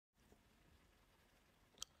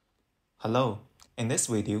Hello, in this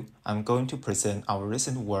video, I'm going to present our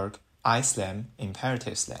recent work, iSLAM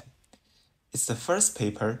Imperative SLAM. It's the first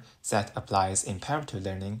paper that applies imperative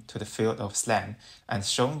learning to the field of SLAM and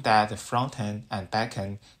showing that the front-end and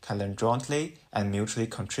back-end can learn jointly and mutually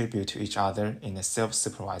contribute to each other in a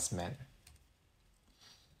self-supervised manner.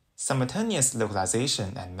 Simultaneous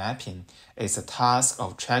localization and mapping is a task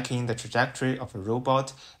of tracking the trajectory of a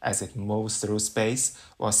robot as it moves through space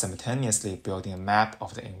while simultaneously building a map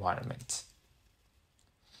of the environment.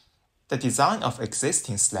 The design of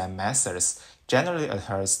existing SLAM methods generally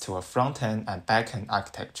adheres to a front-end and back-end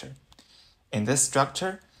architecture. In this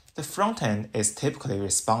structure, the front-end is typically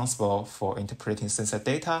responsible for interpreting sensor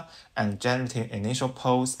data and generating initial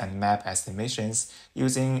pose and map estimations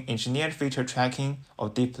using engineered feature tracking or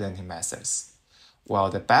deep learning methods, while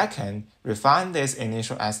the back-end refines these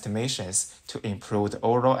initial estimations to improve the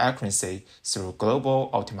overall accuracy through global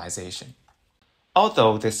optimization.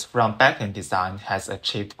 Although this front-back-end design has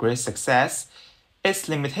achieved great success, its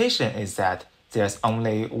limitation is that there's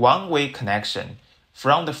only one-way connection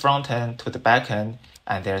from the front-end to the back-end,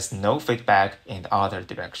 and there's no feedback in the other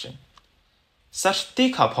direction. Such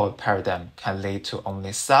decoupled paradigm can lead to only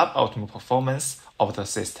suboptimal performance of the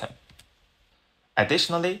system.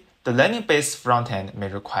 Additionally, the learning-based front-end may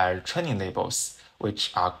require training labels,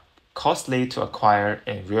 which are costly to acquire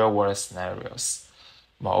in real-world scenarios.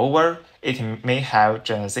 Moreover, it may have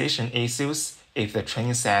generalization issues if the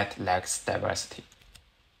training set lacks diversity.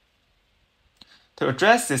 To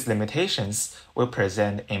address these limitations, we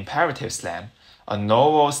present Imperative SLAM, a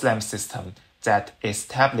novel SLAM system that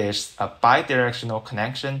establishes a bidirectional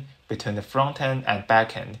connection between the front-end and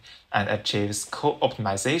back-end and achieves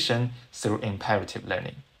co-optimization through imperative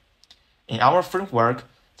learning. In our framework,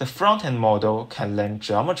 the front-end model can learn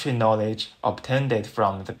geometry knowledge obtained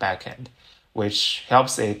from the back-end, which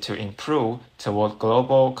helps it to improve toward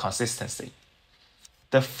global consistency.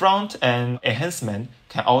 The front-end enhancement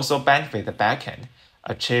can also benefit the back-end,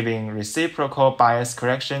 achieving reciprocal bias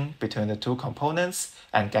correction between the two components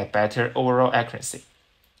and get better overall accuracy.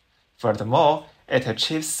 Furthermore, it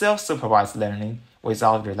achieves self-supervised learning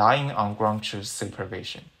without relying on ground truth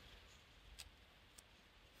supervision.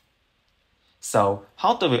 So,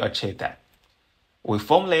 how do we achieve that? We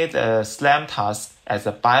formulate the SLAM task as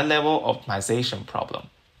a bi-level optimization problem.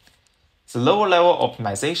 The lower-level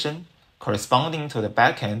optimization, corresponding to the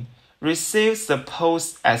backend, receives the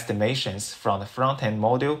pose estimations from the front-end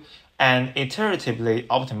module and iteratively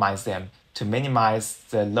optimizes them to minimize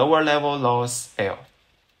the lower-level loss L.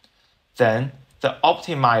 Then, the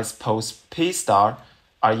optimized pose P star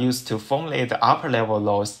are used to formulate the upper-level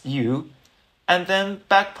loss U, and then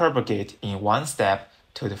back-propagate in one step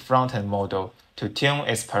to the front-end model to tune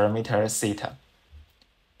its parameter theta.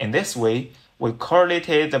 In this way, we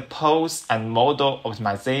correlated the pose and model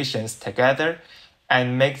optimizations together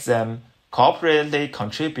and make them cooperatively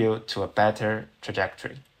contribute to a better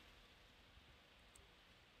trajectory.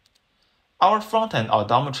 Our front-end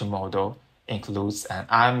odometry model includes an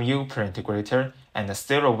IMU per integrator and a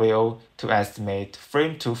stereo wheel to estimate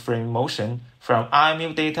frame-to-frame motion from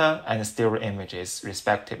IMU data and stereo images,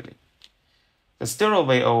 respectively. The stereo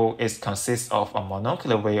wheel consists of a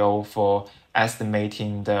monocular wheel for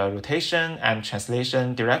estimating the rotation and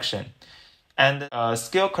translation direction, and a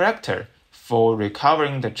scale corrector for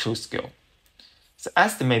recovering the true scale. The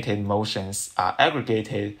estimated motions are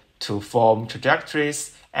aggregated to form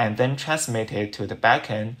trajectories and then transmitted to the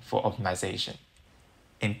backend for optimization.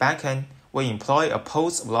 In backend, we employ a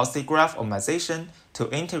pose velocity graph optimization to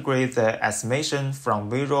integrate the estimation from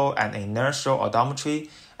visual and inertial odometry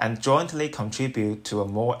and jointly contribute to a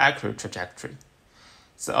more accurate trajectory.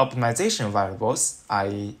 The optimization variables,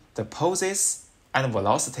 i.e. the poses and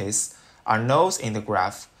velocities, are nodes in the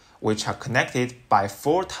graph, which are connected by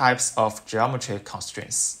 4 types of geometric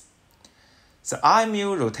constraints. The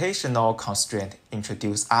IMU rotational constraint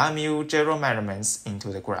introduces IMU gyro measurements into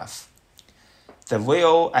the graph. The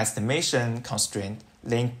wheel estimation constraint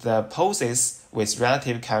linked the poses with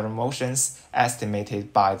relative chiral motions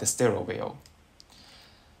estimated by the stereo wheel.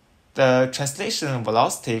 The translation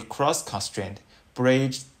velocity cross constraint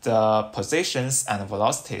bridged the positions and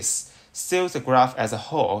velocities, seals the graph as a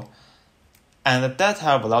whole, and the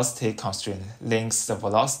data velocity constraint links the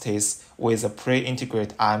velocities with a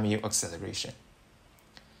pre-integrated IMU acceleration.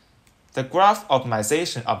 The graph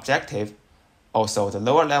optimization objective, also the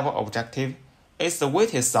lower-level objective, is the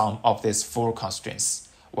weighted sum of these 4 constraints,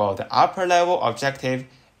 while the upper-level objective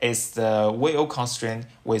is the wheel constraint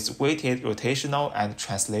with weighted rotational and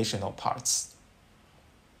translational parts.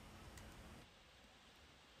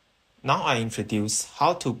 Now I introduce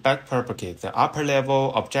how to backpropagate the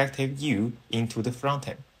upper-level objective U into the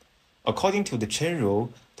frontend. According to the Chen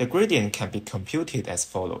rule, the gradient can be computed as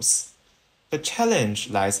follows. The challenge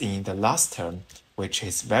lies in the last term, which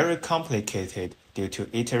is very complicated due to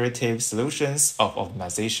iterative solutions of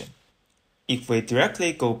optimization. If we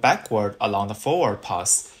directly go backward along the forward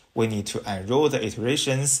path, we need to unroll the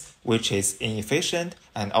iterations, which is inefficient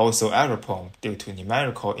and also error-prone due to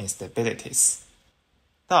numerical instabilities.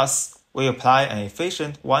 Thus, we apply an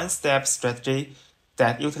efficient one-step strategy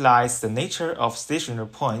that utilizes the nature of stationary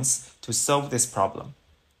points to solve this problem.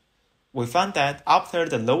 We found that after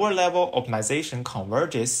the lower level optimization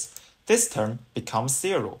converges, this term becomes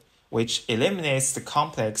zero, which eliminates the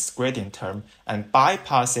complex gradient term and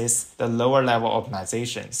bypasses the lower level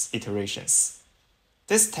optimization's iterations.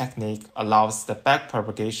 This technique allows the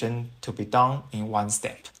backpropagation to be done in one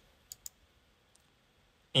step.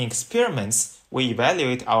 In experiments, we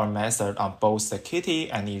evaluate our method on both the Kitty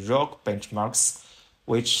and Rock benchmarks,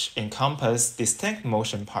 which encompass distinct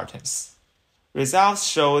motion patterns. Results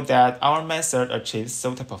show that our method achieves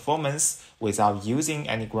certain performance without using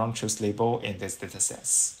any ground truth label in these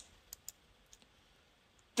datasets.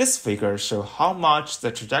 This figure shows how much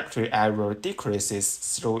the trajectory error decreases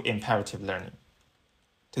through imperative learning.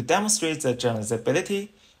 To demonstrate the generalizability,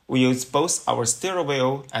 we use both our stereo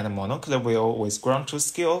wheel and monocular wheel with ground truth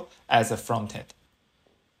scale as a frontend.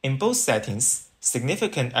 In both settings,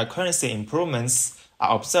 significant accuracy improvements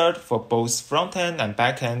are observed for both frontend and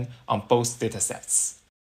backend on both datasets.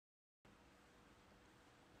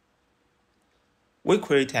 We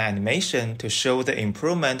create an animation to show the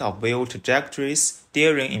improvement of wheel trajectories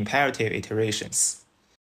during imperative iterations.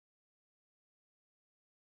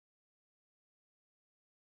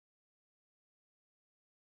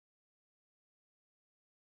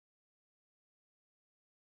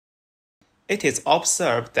 It is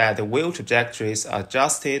observed that the wheel trajectories are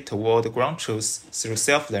adjusted toward the ground truth through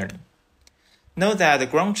self-learning. Note that the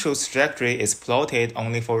ground truth trajectory is plotted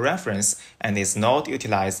only for reference and is not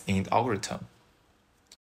utilized in the algorithm.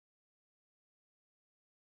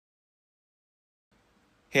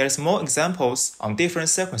 Here's more examples on different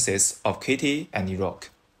sequences of Kitty and Rock.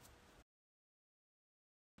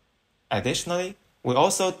 Additionally, we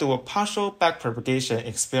also do a partial backpropagation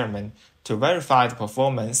experiment to verify the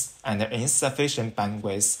performance and the insufficient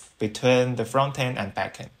bandwidth between the frontend and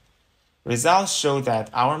backend. Results show that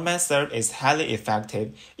our method is highly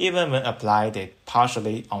effective even when applied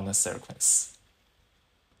partially on a sequence.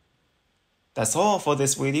 That's all for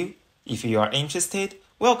this video. If you are interested,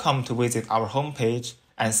 welcome to visit our homepage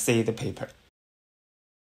and see the paper.